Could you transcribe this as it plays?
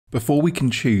Before we can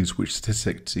choose which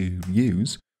statistic to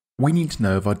use, we need to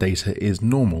know if our data is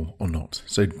normal or not.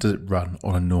 So does it run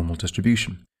on a normal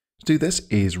distribution? To do this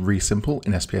is really simple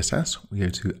in SPSS. We go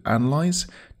to Analyze,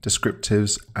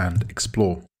 Descriptives, and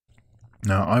Explore.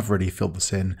 Now I've already filled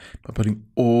this in by putting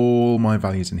all my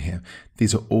values in here.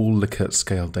 These are all Likert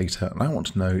scale data, and I want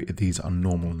to know if these are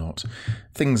normal or not.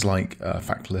 Things like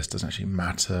factor list doesn't actually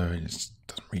matter, it just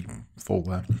doesn't really fall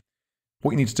there.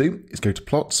 What you need to do is go to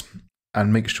Plots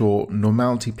and make sure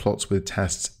Normality Plots with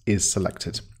Tests is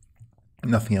selected.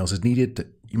 Nothing else is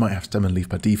needed. You might have stem and leaf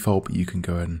by default, but you can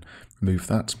go and remove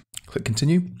that. Click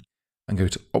Continue and go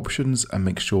to Options and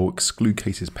make sure Exclude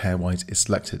Cases Pairwise is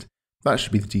selected. That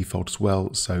should be the default as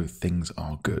well, so things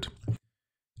are good.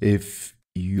 If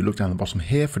you look down the bottom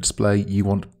here for display, you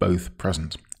want both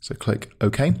present. So click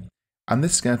OK. And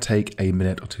this is going to take a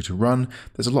minute or two to run.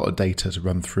 There's a lot of data to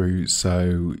run through,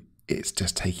 so it's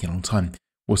just taking a long time.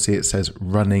 We'll see it says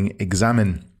Running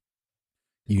Examine.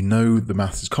 You know the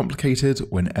maths is complicated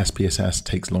when SPSS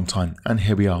takes a long time, and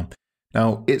here we are.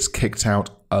 Now it's kicked out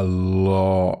a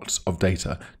lot of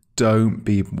data. Don't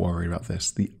be worried about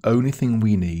this. The only thing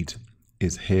we need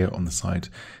is here on the side,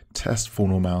 test for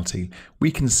normality.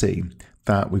 We can see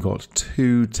that we got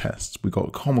two tests. We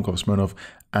got Kolmogorov-Smirnov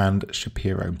and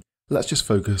Shapiro. Let's just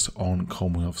focus on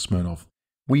Kolmogorov-Smirnov.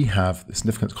 We have the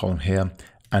significance column here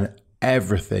and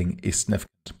everything is significant.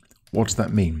 What does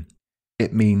that mean?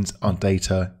 It means our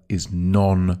data is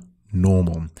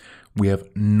non-normal. We have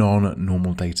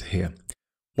non-normal data here.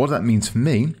 What that means for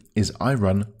me is I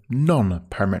run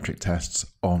non-parametric tests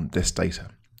on this data.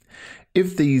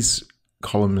 If these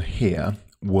columns here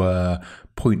were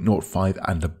 0.05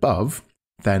 and above,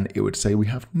 then it would say we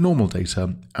have normal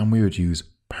data and we would use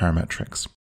parametrics.